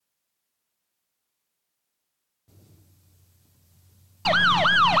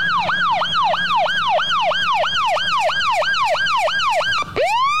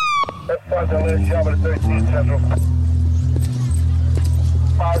You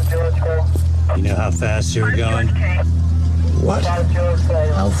know how fast you were going? What?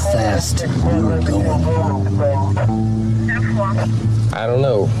 How fast you were going? I don't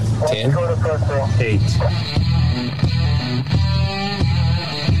know. 10? 8.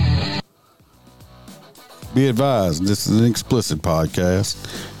 Be advised, this is an explicit podcast.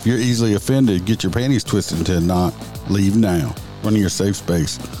 If you're easily offended, get your panties twisted into a knot. Leave now. Run to your safe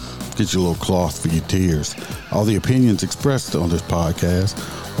space. Get your little cloth for your tears. All the opinions expressed on this podcast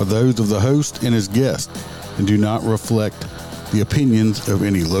are those of the host and his guest and do not reflect the opinions of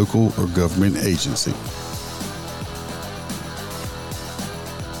any local or government agency.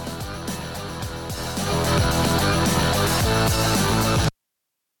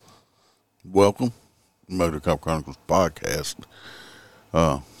 Welcome. Motor Cop Chronicles podcast.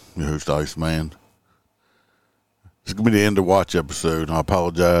 Your host Iceman. It's gonna be the end of watch episode. I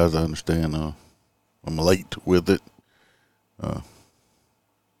apologize. I understand. I'm late with it. I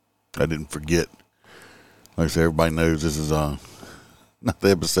didn't forget. Like I said, everybody knows this is not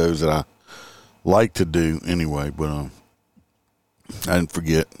the episodes that I like to do anyway. But I didn't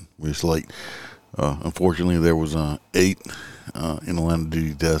forget. We're just late. Unfortunately, there was 8 in the line of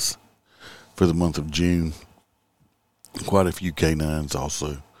duty deaths for the month of June. Quite a few K9s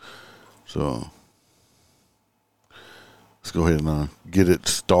also. So let's go ahead and get it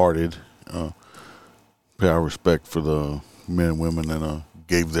started. Pay our respect for the men and women that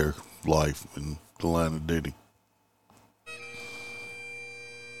gave their life in the line of duty.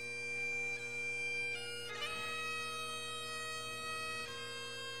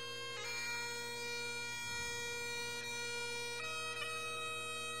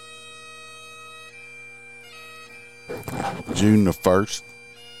 June the 1st,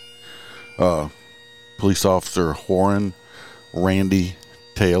 police officer Warren Randy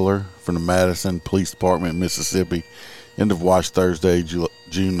Taylor from the Madison Police Department, Mississippi, end of watch Thursday,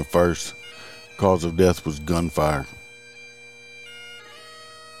 June the 1st. Cause of death was gunfire.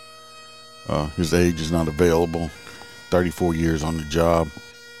 His age is not available. 34 years on the job.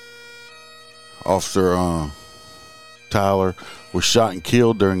 Officer Tyler was shot and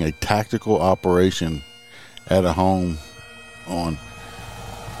killed during a tactical operation at a home on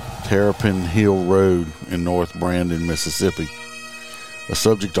Terrapin Hill Road in North Brandon, Mississippi. A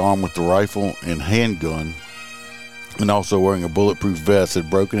subject armed with a rifle and handgun and also wearing a bulletproof vest had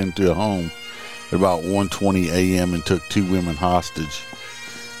broken into a home at about 1:20 a.m. and took 2 women hostage.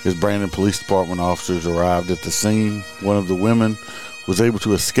 As Brandon Police Department officers arrived at the scene, one of the women was able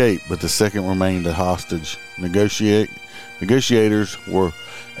to escape, but the second remained a hostage. Negotiators were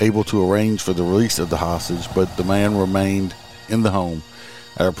able to arrange for the release of the hostage, but the man remained in the home.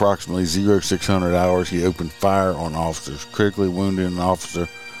 At approximately 0600 hours, he opened fire on officers, critically wounding an officer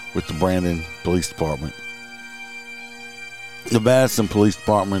with the Brandon Police Department. The Madison Police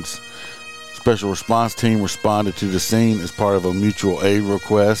Department's special response team responded to the scene as part of a mutual aid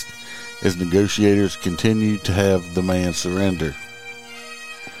request as negotiators continued to have the man surrender.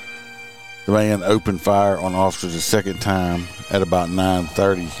 The man opened fire on officers a second time at about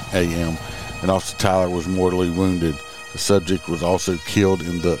 9:30 a.m. and Officer Tyler was mortally wounded. The subject was also killed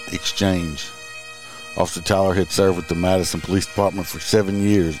in the exchange. Officer Tyler had served with the Madison Police Department for 7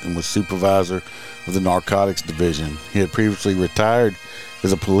 years and was supervisor of the Narcotics Division. He had previously retired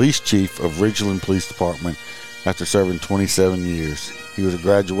as a police chief of Ridgeland Police Department after serving 27 years. He was a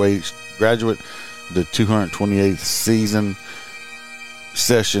graduate of the 228th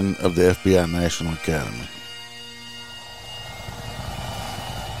session of the FBI National Academy.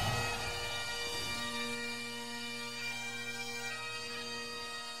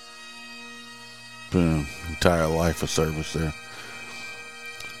 Been an entire life of service there.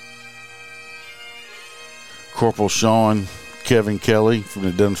 Corporal Sean Kevin Kelly from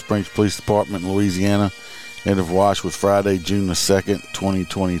the Denham Springs Police Department in Louisiana. End of watch was Friday, June the 2nd,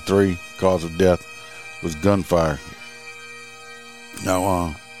 2023. Cause of death was gunfire. Now,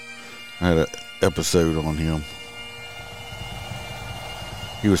 I had an episode on him.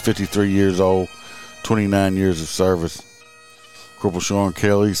 He was 53 years old, 29 years of service. Corporal Sean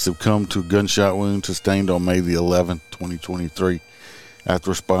Kelly succumbed to a gunshot wound sustained on May the 11th, 2023, after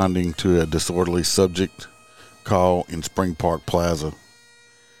responding to a disorderly subject call in Spring Park Plaza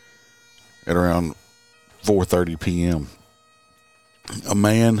at around 4:30 p.m. A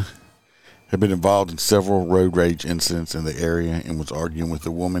man had been involved in several road rage incidents in the area and was arguing with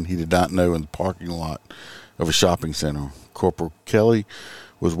a woman he did not know in the parking lot of a shopping center. Corporal Kelly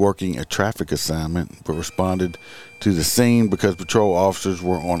was working a traffic assignment but responded to the scene because patrol officers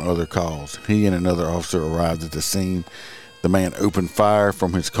were on other calls. He and another officer arrived at the scene The man opened fire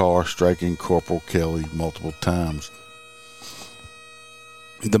from his car, striking Corporal Kelly multiple times.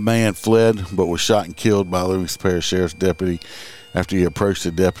 The man fled, but was shot and killed by a Livingston Parish Sheriff's deputy after he approached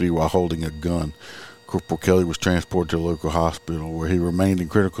the deputy while holding a gun. Corporal Kelly was transported to a local hospital, where he remained in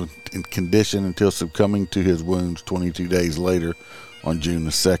critical condition until succumbing to his wounds 22 days later on June the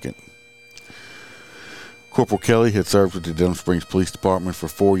 2nd. Corporal Kelly had served with the Denham Springs Police Department for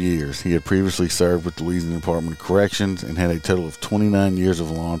 4 years. He had previously served with the Louisiana Department of Corrections and had a total of 29 years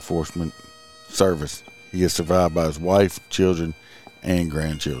of law enforcement service. He is survived by his wife, children, and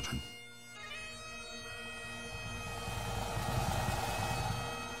grandchildren.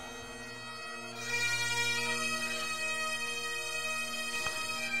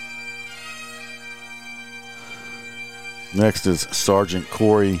 Next is Sergeant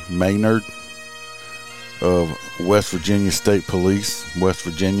Corey Maynard of West Virginia State Police, West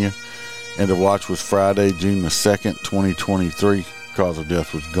Virginia. End of watch was Friday, June the 2nd, 2023. Cause of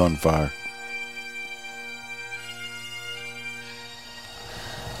death was gunfire.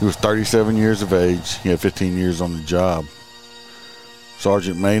 He was 37 years of age. He had 15 years on the job.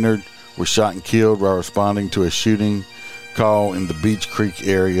 Sergeant Maynard was shot and killed while responding to a shooting call in the Beach Creek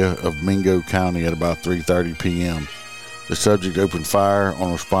area of Mingo County at about 3:30 p.m. The subject opened fire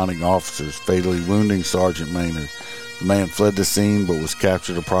on responding officers, fatally wounding Sergeant Maynard. The man fled the scene but was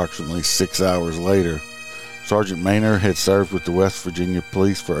captured approximately 6 hours later. Sergeant Maynard had served with the West Virginia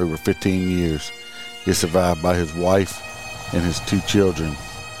Police for over 15 years. He is survived by his wife and his 2 children.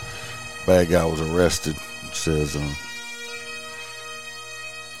 Bad guy was arrested, it says.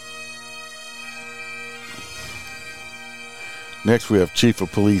 Next, we have Chief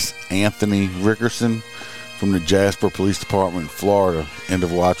of Police Anthony Rickerson from the Jasper Police Department in Florida. End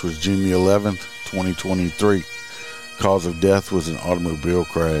of watch was June the 11th, 2023. Cause of death was an automobile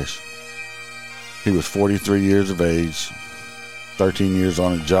crash. He was 43 years of age, 13 years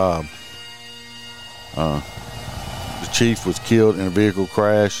on a job. The chief was killed in a vehicle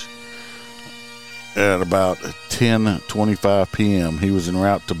crash at about 10:25 p.m. He was en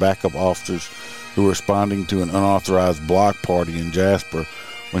route to backup officers who were responding to an unauthorized block party in Jasper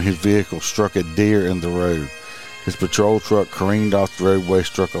when his vehicle struck a deer in the road. His patrol truck careened off the roadway,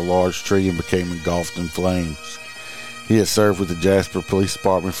 struck a large tree, and became engulfed in flames. He had served with the Jasper Police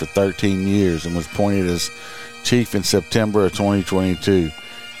Department for 13 years and was appointed as chief in September of 2022.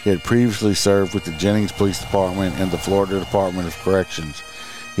 He had previously served with the Jennings Police Department and the Florida Department of Corrections.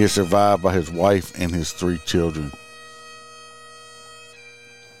 He is survived by his wife and his 3 children.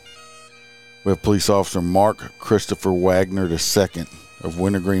 We have Police Officer Mark Christopher Wagner II of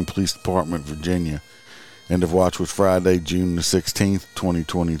Wintergreen Police Department, Virginia. End of watch was Friday, June the 16th,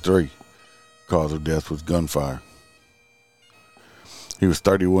 2023. Cause of death was gunfire. He was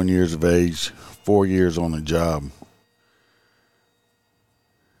 31 years of age, 4 years on the job.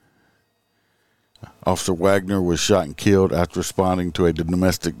 Officer Wagner was shot and killed after responding to a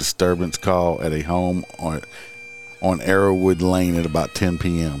domestic disturbance call at a home on Arrowwood Lane at about 10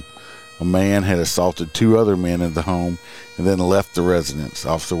 p.m. A man had assaulted 2 other men in the home and then left the residence.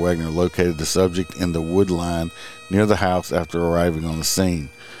 Officer Wagner located the subject in the wood line near the house after arriving on the scene.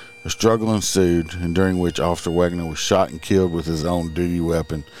 A struggle ensued, and during which Officer Wagner was shot and killed with his own duty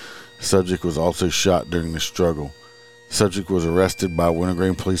weapon. The subject was also shot during the struggle. The subject was arrested by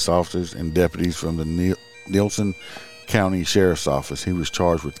Wintergreen police officers and deputies from the Nielsen County Sheriff's Office. He was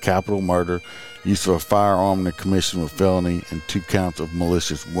charged with capital murder, use of a firearm in the commission of a felony, and 2 counts of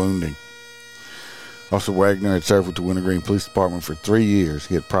malicious wounding. Officer Wagner had served with the Wintergreen Police Department for 3 years.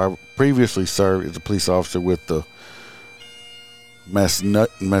 He had previously served as a police officer with the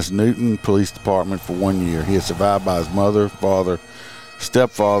Massanutten Police Department for 1 year. He is survived by his mother, father,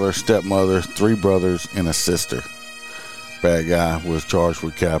 stepfather, stepmother, 3 brothers, and a sister. Bad guy was charged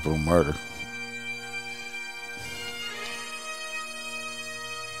with capital murder.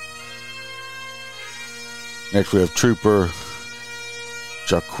 Next, we have Trooper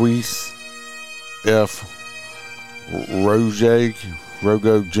Jacques F.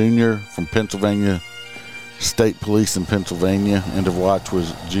 Rogo Jr. from Pennsylvania State Police in Pennsylvania. End of watch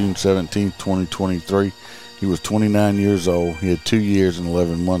was June 17, 2023. He was 29 years old. He had 2 years and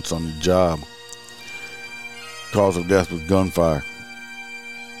 11 months on the job. Cause of death was gunfire.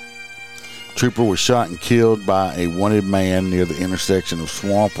 Trooper was shot and killed by a wanted man near the intersection of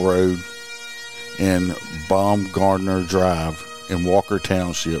Swamp Road and Baumgardner Drive in Walker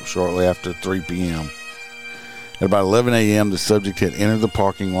Township shortly after 3 p.m. At about 11 a.m., the subject had entered the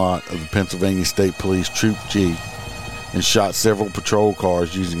parking lot of the Pennsylvania State Police Troop G and shot several patrol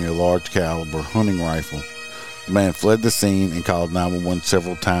cars using a large caliber hunting rifle. The man fled the scene and called 911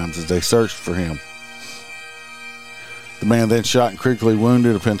 several times as they searched for him. The man then shot and critically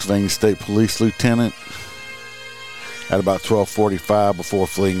wounded a Pennsylvania State Police lieutenant at about 12:45 before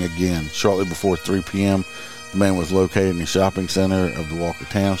fleeing again. Shortly before 3 p.m., the man was located in the shopping center of the Walker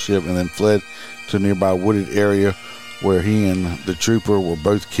Township and then fled to a nearby wooded area where he and the trooper were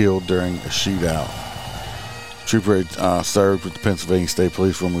both killed during a shootout. The trooper had served with the Pennsylvania State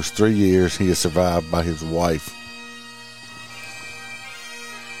Police for almost 3 years. He is survived by his wife.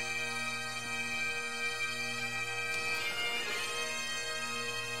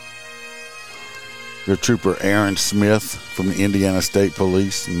 The trooper Aaron Smith from the Indiana State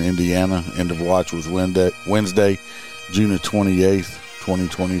Police in Indiana. End of watch was Wednesday, June 28th,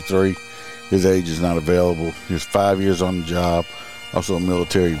 2023. His age is not available. He was 5 years on the job, also a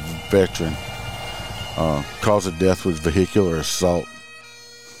military veteran. Cause of death was vehicular assault.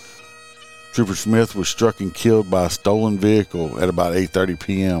 Trooper Smith was struck and killed by a stolen vehicle at about 8:30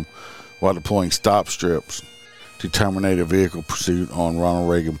 p.m. while deploying stop strips to terminate a vehicle pursuit on Ronald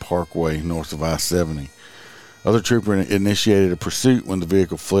Reagan Parkway north of I-70. Other trooper initiated a pursuit when the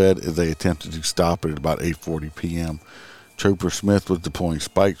vehicle fled as they attempted to stop it at about 8:40 p.m. Trooper Smith was deploying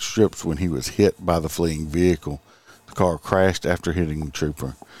spike strips when he was hit by the fleeing vehicle. The car crashed after hitting the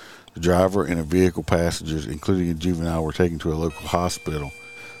trooper. The driver and a vehicle passengers, including a juvenile, were taken to a local hospital.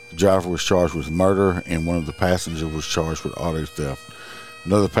 The driver was charged with murder, and one of the passengers was charged with auto theft.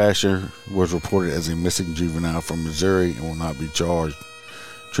 Another passenger was reported as a missing juvenile from Missouri and will not be charged.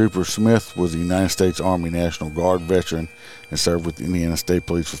 Trooper Smith was a United States Army National Guard veteran and served with the Indiana State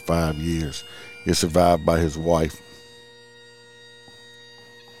Police for 5 years. He is survived by his wife.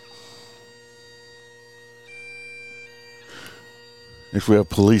 Next, we have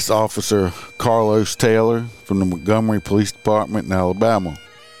police officer Carlos Taylor from the Montgomery Police Department in Alabama.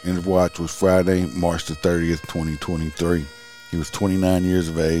 End of watch was Friday, March the 30th, 2023. He was 29 years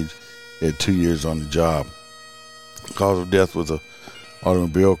of age. He had 2 years on the job. The cause of death was an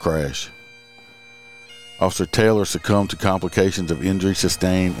automobile crash. Officer Taylor succumbed to complications of injury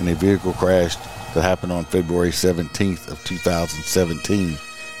sustained in a vehicle crash that happened on February 17th of 2017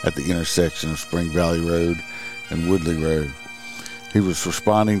 at the intersection of Spring Valley Road and Woodley Road. He was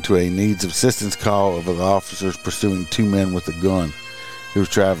responding to a needs assistance call of the officers pursuing two men with a gun. He was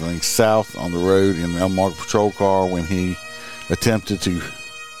traveling south on the road in an unmarked patrol car when he attempted to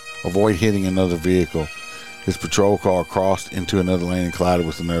avoid hitting another vehicle. His patrol car crossed into another lane and collided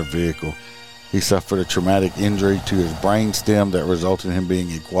with another vehicle. He suffered a traumatic injury to his brain stem that resulted in him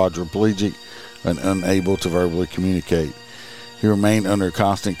being a quadriplegic and unable to verbally communicate. He remained under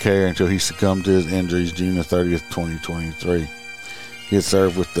constant care until he succumbed to his injuries June 30th, 2023. He had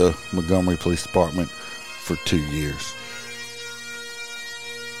served with the Montgomery Police Department for 2 years.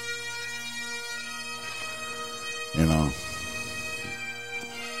 You know,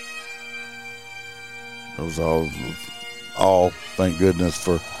 that was all, thank goodness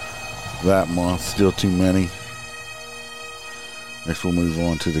for that month. Still too many. Next we'll move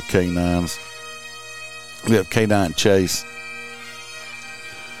on to the K9s. We have K9 Chase.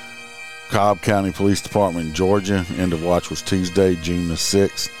 Cobb County Police Department, Georgia. End of watch was Tuesday, June the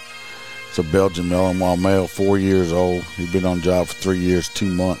 6th. It's a Belgian Malinois male, 4 years old. He'd been on job for 3 years, 2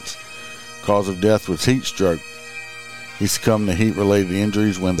 months. Cause of death was heat stroke. He succumbed to heat-related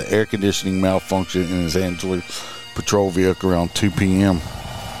injuries when the air conditioning malfunctioned in his Angela patrol vehicle around 2 p.m.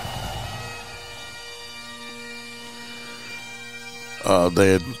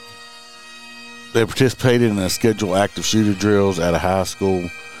 They had participated in a scheduled active shooter drills at a high school.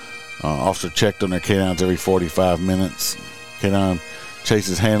 Officer checked on their canines every 45 minutes. Canine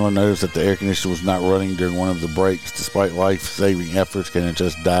Chase's handler noticed that the air conditioner was not running during one of the breaks. Despite life-saving efforts, Canine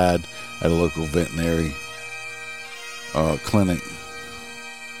just died at a local veterinary clinic.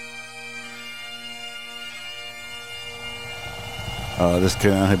 This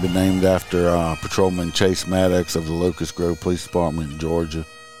canine had been named after Patrolman Chase Maddox of the Locust Grove Police Department in Georgia.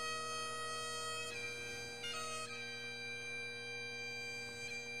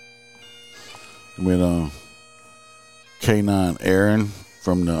 With K9 Aaron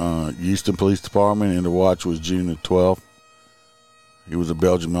from the Houston Police Department, and the watch was June the 12th. He was a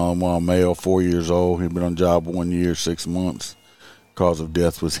Belgian Malinois male, 4 years old. He'd been on job 1 year, 6 months. Cause of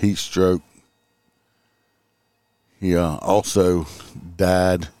death was heat stroke. He also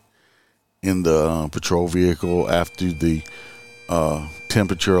died in the patrol vehicle after the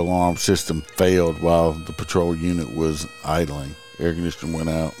temperature alarm system failed while the patrol unit was idling. Air conditioner went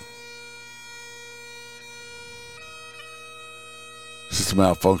out. System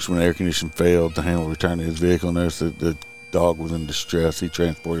malfunctioned when the air conditioner failed. The handler returned to his vehicle and noticed that the dog was in distress. He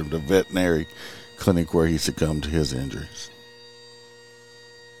transported him to a veterinary clinic where he succumbed to his injuries.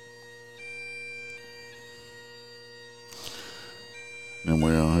 And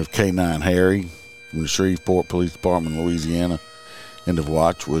we have K9 Harry from the Shreveport Police Department, Louisiana. End of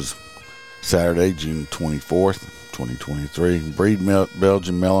watch was Saturday, June 24th, 2023. Breed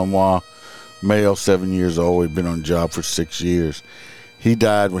Belgian Malinois, male, 7 years old. He'd been on the job for 6 years. He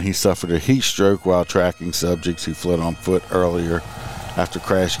died when he suffered a heat stroke while tracking subjects who fled on foot earlier after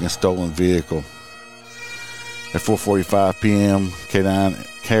crashing a stolen vehicle. At 4:45 p.m., K9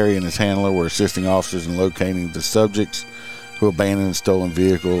 Harry and his handler were assisting officers in locating the subjects who abandoned a stolen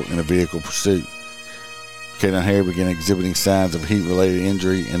vehicle in a vehicle pursuit. K9 Harry began exhibiting signs of heat-related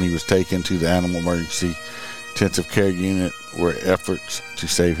injury, and he was taken to the Animal Emergency Intensive Care Unit, where efforts to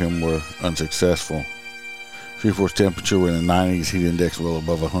save him were unsuccessful. Shreveport's temperature were in the 90s, heat index well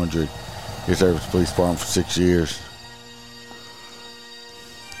above 100. He served with the police department for 6 years.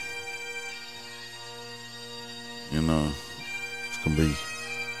 And it's going to be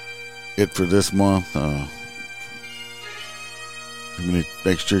it for this month. You need to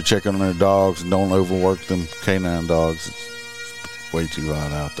make sure you check on their dogs and don't overwork them canine dogs. It's way too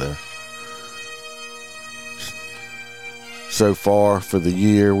hot out there. So far for the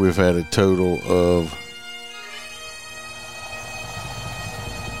year, we've had a total of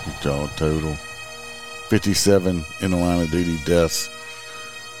 57 in the line of duty deaths.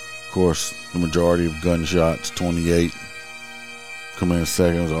 Of course, the majority of gunshots, 28. Coming in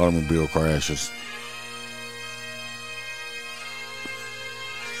second was automobile crashes.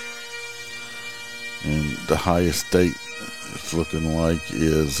 And the highest state it's looking like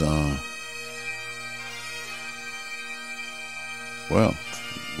is,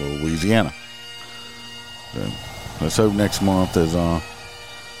 Louisiana. So let's hope next month is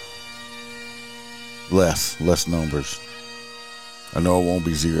less numbers. I know it won't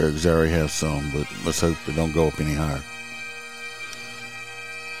be zero because I already have some, but let's hope it don't go up any higher.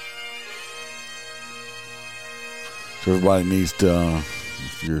 So everybody needs to,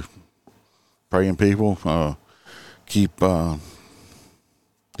 if you're praying people, keep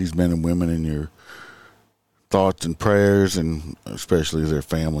these men and women in your thoughts and prayers, and especially their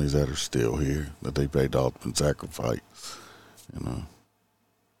families that are still here, that they paid the ultimate sacrifice.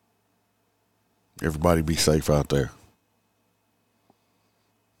 Everybody be safe out there.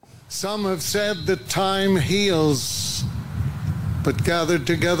 Some have said that time heals, but gathered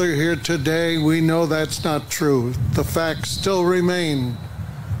together here today, we know that's not true. The facts still remain.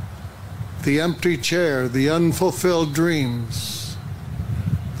 The empty chair, the unfulfilled dreams,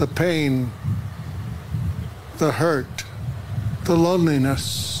 the pain, the hurt, the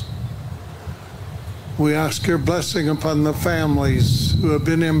loneliness. We ask your blessing upon the families who have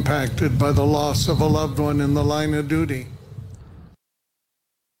been impacted by the loss of a loved one in the line of duty.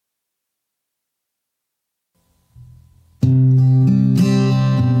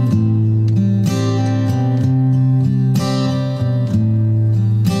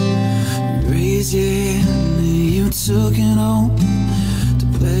 Took an oath to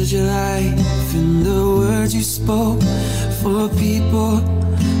pledge your life in the words you spoke for people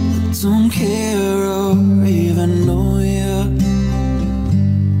that don't care or even know you.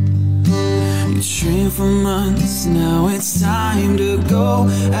 You trained for months, now it's time to go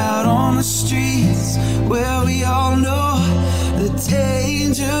out on the streets where we all know the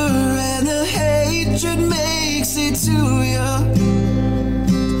danger and the hatred makes it to you.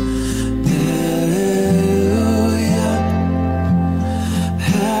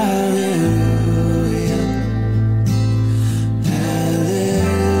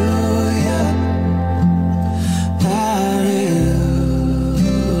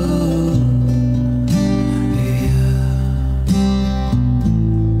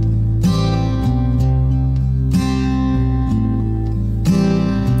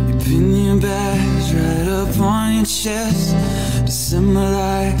 Chest to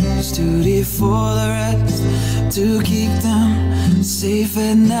symbolize duty for the rest, to keep them safe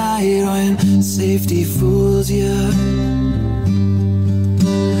at night when safety fools you.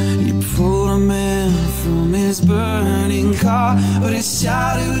 You pulled a man from his burning car, but his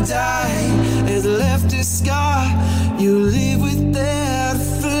child who died has left a scar. You live with that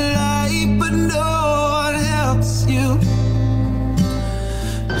flight, but no one helps you.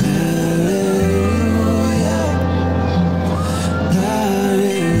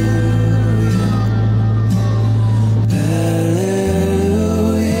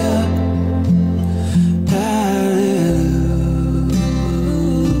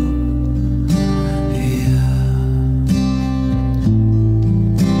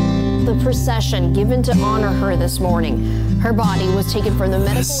 Procession given to honor her this morning. Her body was taken from the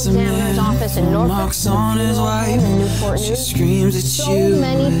medical examiner's office in Norfolk to the funeral home in Newport News. So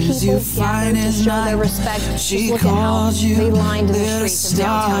many people gathered to show their respect. Just look at how they lined the streets of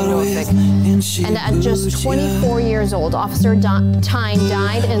downtown Norfolk. And at just 24 years old, Officer Tyne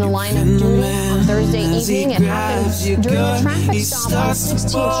died in the line of duty on Thursday evening. It happened during a traffic stop on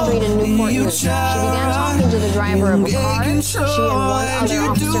 16th Street in Newport News. She began talking to the driver of a car. She and one other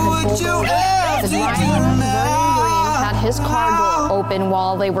officer had pulled over. The driver, had his car door open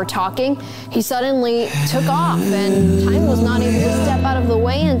while they were talking. He suddenly took off, and Tyne was not able to step out of the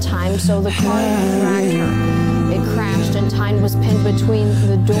way in time, so the car dragged her. It crashed, and Tyne was pinned between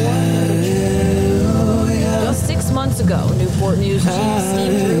the door and the tree. Just 6 months ago, Newport News Chief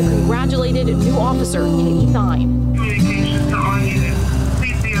Steve Drew congratulated new officer Katie Tyne. Communications to all units.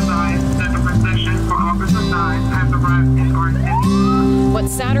 Please be advised that the procession for Officer Tyne has arrived in our city. But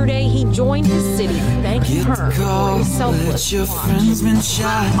Saturday, he joined his city, thanking her for his selfless your watch. friend's been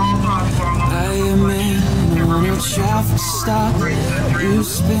shot by a man on a traffic stop. You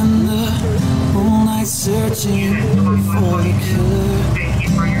spend the whole night searching for the killer. Thank you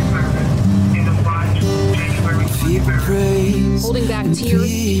for your service in the watch January 23rd. Holding back tears,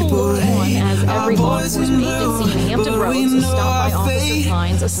 people looked on as every law enforcement agency in Hampton Roads is stopped by Officer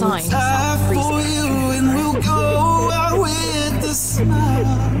Tyne's assigned South Precinct. And we'll go out with a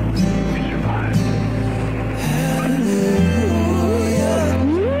smile.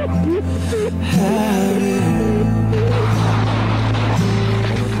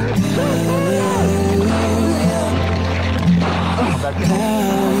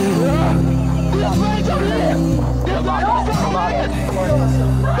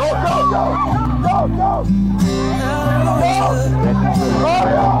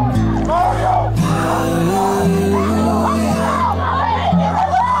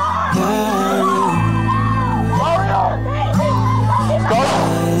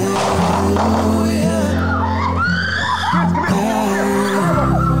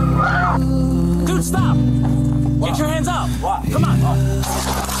 Dude, stop! Get your hands up! Come on!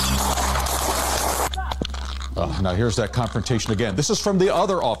 Now here's that confrontation again. This is from the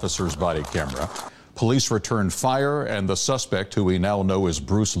other officer's body camera. Police returned fire, and the suspect, who we now know as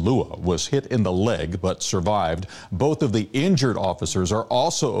Bruce Lua, was hit in the leg but survived. Both of the injured officers are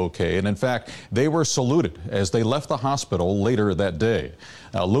also okay, and in fact, they were saluted as they left the hospital later that day.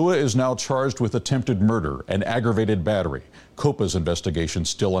 Now, Lua is now charged with attempted murder and aggravated battery. COPA's investigation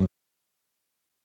still